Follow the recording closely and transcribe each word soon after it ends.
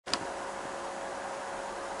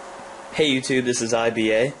Hey YouTube, this is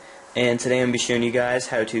IBA, and today I'm going to be showing you guys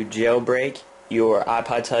how to jailbreak your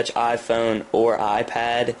iPod Touch, iPhone, or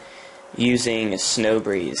iPad using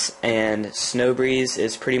Sn0wbreeze. And Sn0wbreeze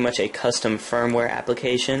is pretty much a custom firmware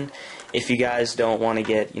application. If you guys don't want to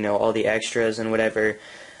get, all the extras and whatever,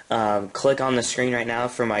 click on the screen right now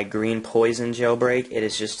for my green poison jailbreak. It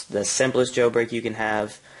is just the simplest jailbreak you can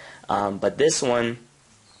have, but this one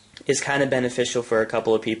is kind of beneficial for a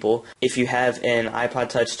couple of people. If you have an iPod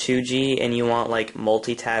Touch 2G and you want like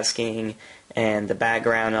multitasking and the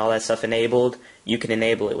background and all that stuff enabled, you can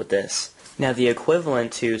enable it with this. Now the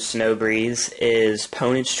equivalent to Sn0wbreeze is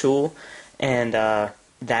PwnageTool, and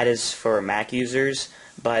that is for Mac users,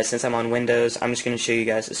 but since I'm on Windows, I'm just going to show you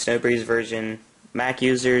guys the Sn0wbreeze version. Mac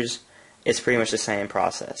users, it's pretty much the same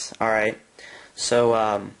process. Alright,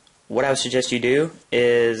 so what I would suggest you do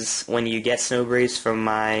is when you get Sn0wbreeze from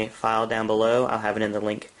my file down below, I'll have it in the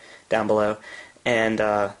link down below, and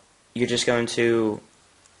you're just going to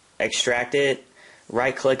extract it,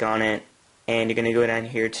 right click on it, and you're going to go down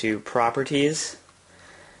here to Properties,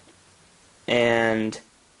 and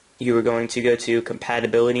you are going to go to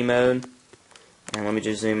Compatibility Mode, and let me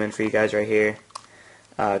just zoom in for you guys right here,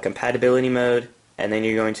 Compatibility Mode, and then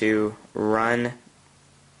you're going to run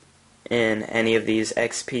in any of these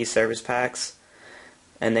XP service packs,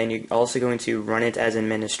 and then you're also going to run it as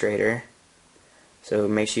administrator, so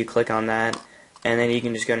make sure you click on that, and then you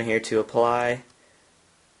can just go in here to apply,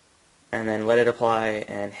 and then let it apply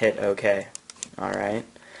and hit OK. Alright,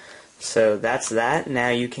 so that's that. Now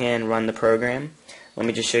you can run the program. Let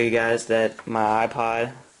me just show you guys that my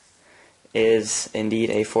iPod is indeed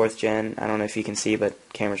a 4th gen. I don't know if you can see, but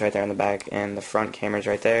camera's right there on the back and the front camera's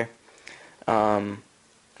right there.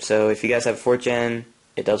 So if you guys have 4th gen,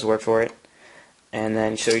 it does work for it. And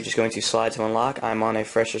then so you're just going to slide to unlock. I'm on a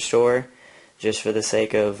fresher store just for the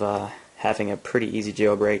sake of having a pretty easy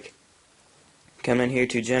jailbreak. Come in here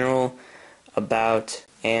to General, About,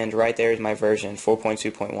 and right there is my version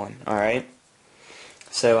 4.2.1. Alright,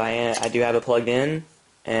 so I do have it plugged in,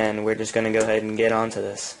 and we're just going to go ahead and get onto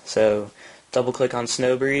this. So double click on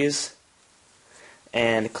Sn0wbreeze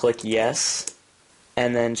and click yes,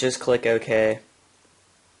 and then just click OK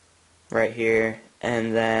right here,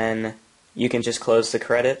 and then you can just close the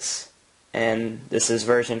credits. And this is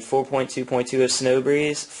version 4.2.2 of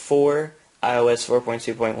Sn0wbreeze for iOS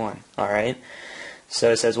 4.2.1. Alright,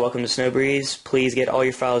 so it says welcome to Sn0wbreeze, please get all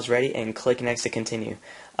your files ready and click next to continue.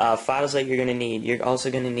 Files that you're going to need, you're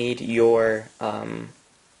also going to need your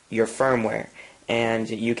firmware, and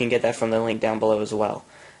you can get that from the link down below as well,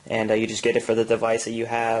 and you just get it for the device that you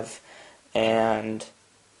have, and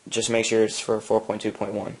just make sure it's for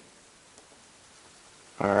 4.2.1.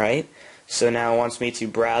 Alright, so now it wants me to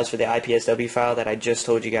browse for the IPSW file that I just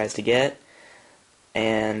told you guys to get,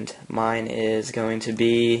 and mine is going to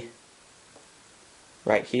be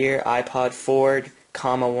right here, iPod 4, 1,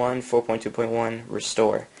 4.2.1,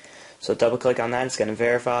 restore. So double click on that, it's going to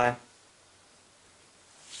verify,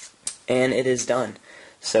 and it is done.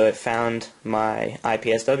 So it found my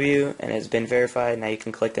IPSW and has been verified. Now you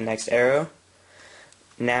can click the next arrow.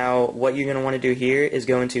 Now what you're going to want to do here is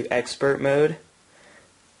go into expert mode,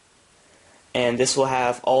 and this will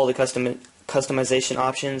have all the customization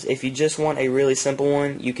options. If you just want a really simple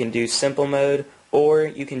one, you can do simple mode, or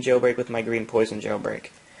you can jailbreak with my green poison jailbreak.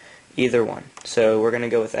 Either one. So we're going to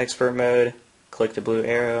go with expert mode, click the blue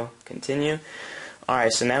arrow, continue.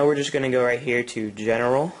 Alright, so now we're just going to go right here to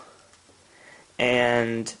general,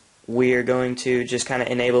 and we're going to just kind of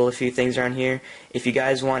enable a few things around here. If you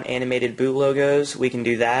guys want animated boot logos, we can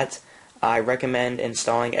do that. I recommend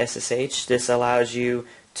installing SSH. This allows you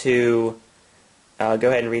to go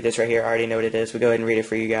ahead and read this right here. I already know what it is. We'll go ahead and read it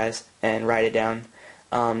for you guys and write it down.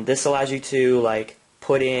 This allows you to like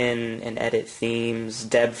put in and edit themes,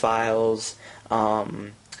 deb files.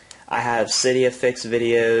 I have Cydia fix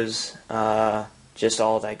videos, just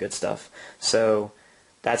all that good stuff. So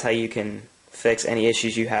that's how you can fix any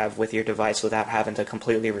issues you have with your device without having to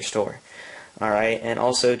completely restore. Alright, and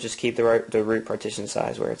also just keep the root partition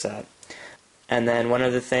size where it's at. And then one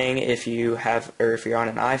other thing, if you're on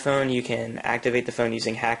an iPhone, you can activate the phone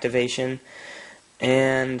using Hacktivation.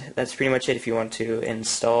 And that's pretty much it. If you want to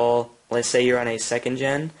install, let's say you're on a 2nd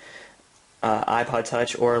gen iPod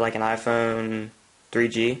Touch or like an iPhone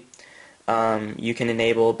 3G, you can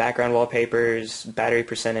enable background wallpapers, battery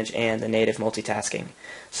percentage, and the native multitasking.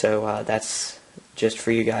 So that's just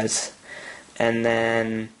for you guys. And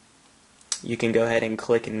then you can go ahead and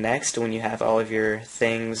click next when you have all of your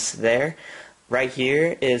things there. Right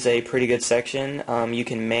here is a pretty good section. You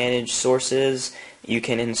can manage sources, you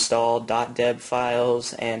can install .deb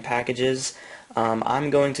files and packages. I'm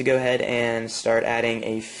going to go ahead and start adding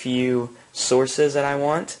a few sources that I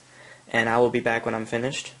want, and I will be back when I'm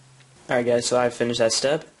finished. Alright guys, so I've finished that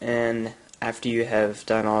step, and after you have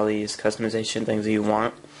done all these customization things that you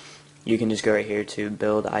want, you can just go right here to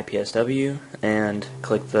build IPSW and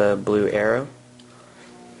click the blue arrow.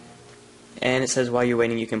 And it says while you're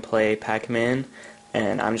waiting you can play Pac-Man,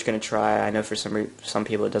 and I'm just going to try. I know for some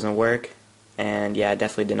people it doesn't work, and yeah, it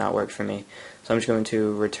definitely did not work for me. So I'm just going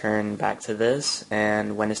to return back to this,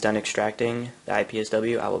 and when it's done extracting the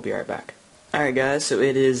IPSW, I will be right back. Alright guys, so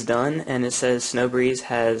it is done, and it says Sn0wbreeze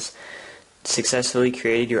has successfully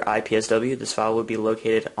created your IPSW. This file will be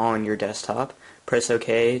located on your desktop. Press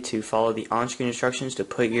OK to follow the on-screen instructions to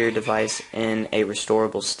put your device in a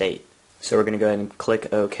restorable state. So we're going to go ahead and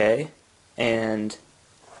click OK, and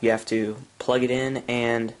you have to plug it in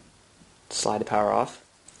and slide the power off.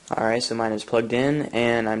 Alright, so mine is plugged in,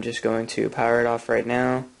 and I'm just going to power it off right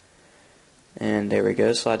now. And there we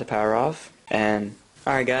go, slide the power off. And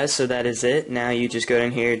alright guys, so that is it. Now you just go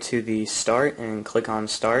in here to the start and click on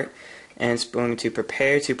start, and it's going to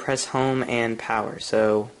prepare to press home and power.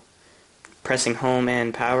 So pressing home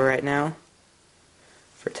and power right now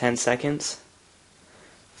for 10 seconds.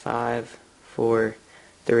 5, 4,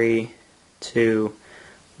 3, 2,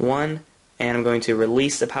 1, and I'm going to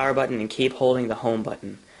release the power button and keep holding the home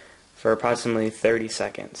button for approximately 30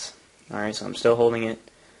 seconds. Alright, so I'm still holding it,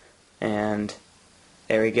 and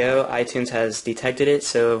there we go. iTunes has detected it,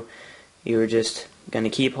 so you're just going to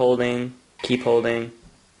keep holding.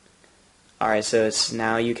 Alright, so it's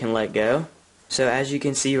now you can let go. So as you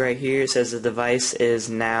can see right here, it says the device is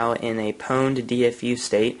now in a pwned DFU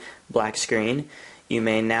state, black screen. You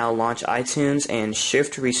may now launch iTunes and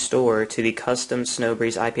shift restore to the custom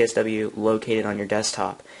Sn0wbreeze IPSW located on your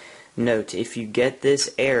desktop. Note, if you get this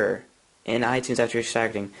error in iTunes after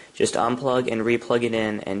extracting, just unplug and replug it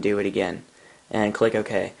in and do it again. And click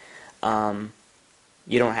OK.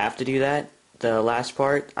 You don't have to do that. The last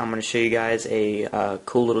part, I'm going to show you guys a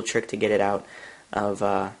cool little trick to get it out of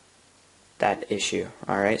that issue.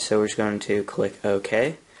 Alright, so we're just going to click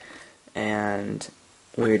OK, and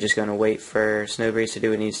we're just going to wait for Sn0wbreeze to do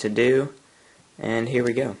what it needs to do, and here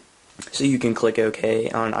we go. So you can click OK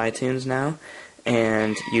on iTunes now,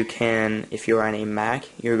 and you can, if you're on a Mac,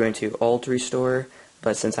 you're going to Alt Restore,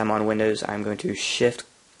 but since I'm on Windows, I'm going to Shift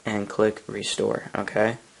and click Restore.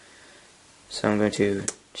 Okay, so I'm going to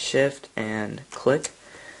Shift and click,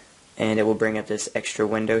 and it will bring up this extra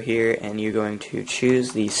window here, and you're going to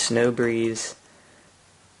choose the Sn0wbreeze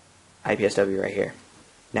IPSW right here.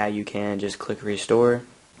 Now you can just click Restore,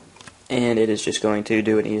 and it is just going to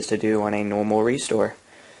do what it needs to do on a normal restore.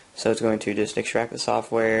 So it's going to just extract the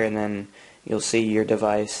software, and then you'll see your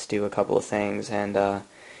device do a couple of things, and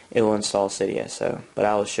it will install Cydia. So, but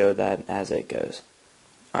I'll show that as it goes.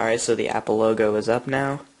 Alright, so the Apple logo is up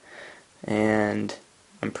now, and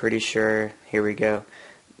I'm pretty sure, here we go,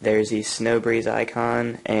 there's the Sn0wbreeze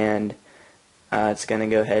icon, and it's going to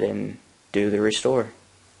go ahead and do the restore.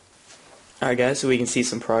 Alright guys, so we can see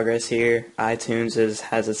some progress here. iTunes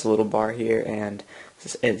has its little bar here, and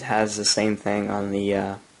it has the same thing on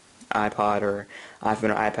the iPod or iPhone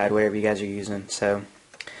or iPad, whatever you guys are using. So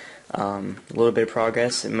a little bit of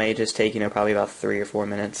progress. It may just take, probably about 3 or 4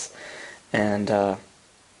 minutes, and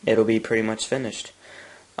it'll be pretty much finished.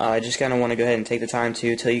 I just kind of want to go ahead and take the time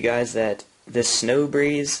to tell you guys that this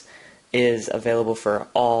Sn0wbreeze is available for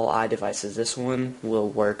all iDevices. This one will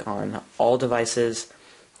work on all devices.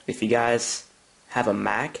 If you guys have a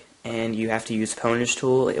Mac and you have to use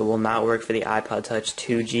PwnageTool, it will not work for the iPod Touch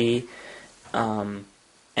 2G,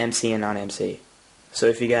 MC and non-MC. So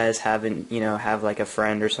if you guys haven't, have like a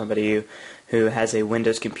friend or somebody who has a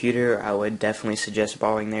Windows computer, I would definitely suggest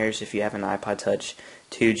borrowing theirs if you have an iPod Touch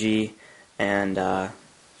 2G and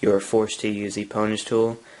you're forced to use the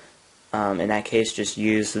PwnageTool. In that case, just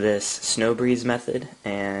use this Sn0wbreeze method,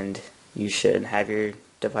 and you should have your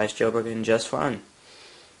device jailbroken just fine.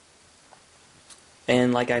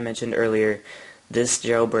 And like I mentioned earlier, this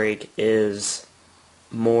jailbreak is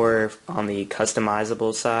more on the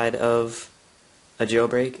customizable side of a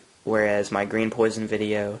jailbreak, whereas my green poison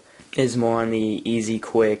video is more on the easy,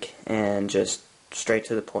 quick, and just straight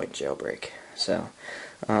to the point jailbreak. So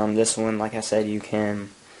this one, like I said, you can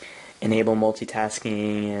enable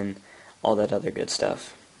multitasking and all that other good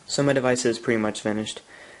stuff. So my device is pretty much finished,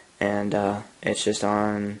 and it's just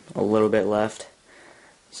on a little bit left.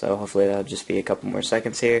 So hopefully that'll just be a couple more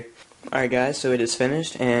seconds here. Alright guys, so it is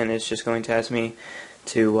finished, and it's just going to ask me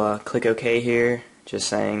to click OK here, just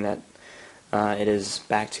saying that it is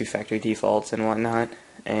back to factory defaults and whatnot.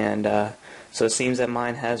 And so it seems that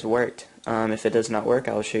mine has worked. If it does not work,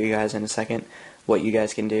 I will show you guys in a second what you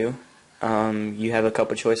guys can do. you have a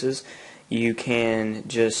couple choices. You can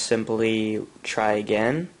just simply try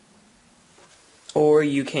again, or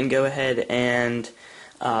you can go ahead and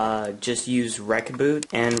just use RecBoot.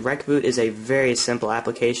 And RecBoot is a very simple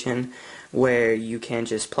application where you can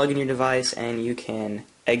just plug in your device and you can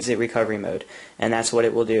exit recovery mode, and that's what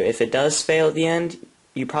it will do. If it does fail at the end,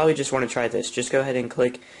 you probably just want to try this. Just go ahead and go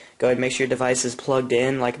ahead and make sure your device is plugged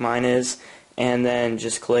in like mine is, and then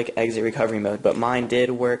just click exit recovery mode. But mine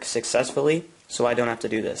did work successfully, so I don't have to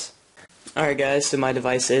do this. Alright guys, so my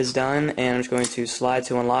device is done, and I'm just going to slide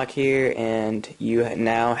to unlock here, and you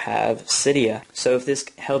now have Cydia. So if this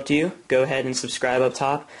helped you, go ahead and subscribe up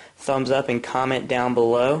top, thumbs up, and comment down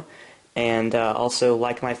below, and also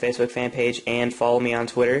like my Facebook fan page and follow me on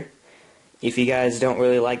Twitter. If you guys don't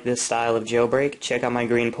really like this style of jailbreak, check out my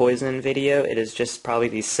green poison video. It is just probably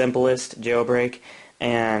the simplest jailbreak,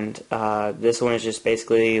 and this one is just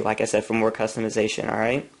basically, like I said, for more customization,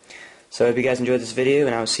 alright? So I hope you guys enjoyed this video,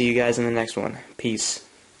 and I will see you guys in the next one. Peace.